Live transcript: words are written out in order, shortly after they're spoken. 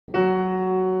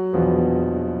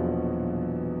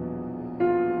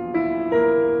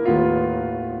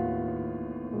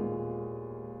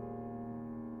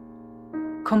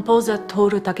Composer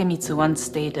Toru Takemitsu once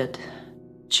stated,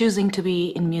 "Choosing to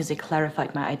be in music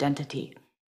clarified my identity."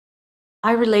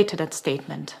 I relate to that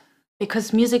statement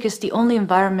because music is the only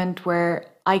environment where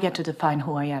I get to define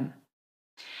who I am.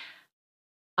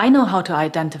 I know how to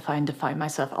identify and define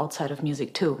myself outside of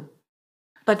music too,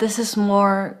 but this is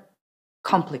more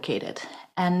complicated,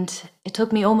 and it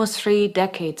took me almost 3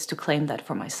 decades to claim that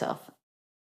for myself.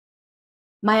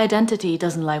 My identity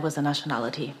doesn't lie with a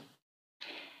nationality.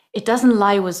 It doesn't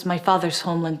lie with my father's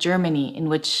homeland, Germany, in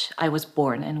which I was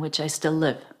born, in which I still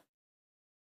live.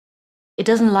 It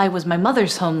doesn't lie with my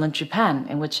mother's homeland, Japan,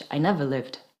 in which I never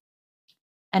lived.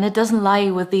 And it doesn't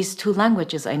lie with these 2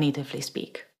 languages I natively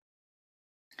speak.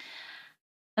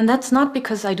 And that's not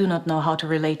because I do not know how to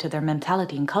relate to their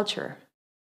mentality and culture.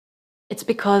 It's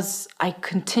because I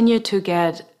continue to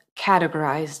get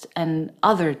categorized and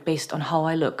othered based on how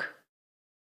I look.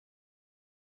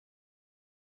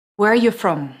 Where are you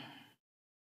from?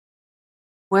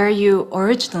 Where are you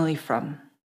originally from?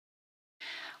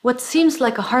 What seems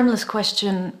like a harmless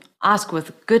question asked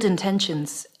with good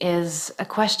intentions is a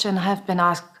question I have been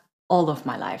asked all of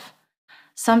my life,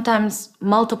 sometimes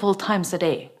multiple times a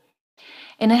day.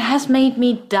 And it has made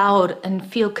me doubt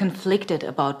and feel conflicted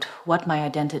about what my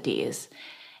identity is.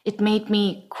 It made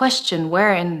me question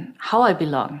where and how I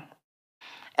belong.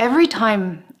 Every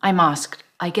time I'm asked,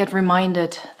 I get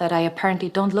reminded that I apparently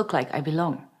don't look like I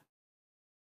belong.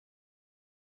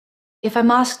 If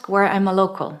I'm asked where I'm a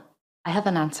local, I have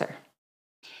an answer.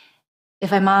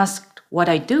 If I'm asked what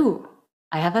I do,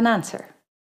 I have an answer.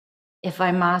 If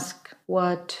I'm asked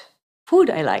what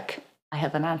food I like, I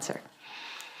have an answer.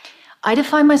 I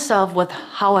define myself with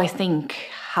how I think,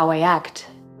 how I act,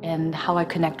 and how I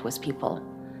connect with people.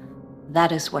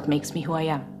 That is what makes me who I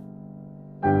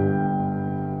am.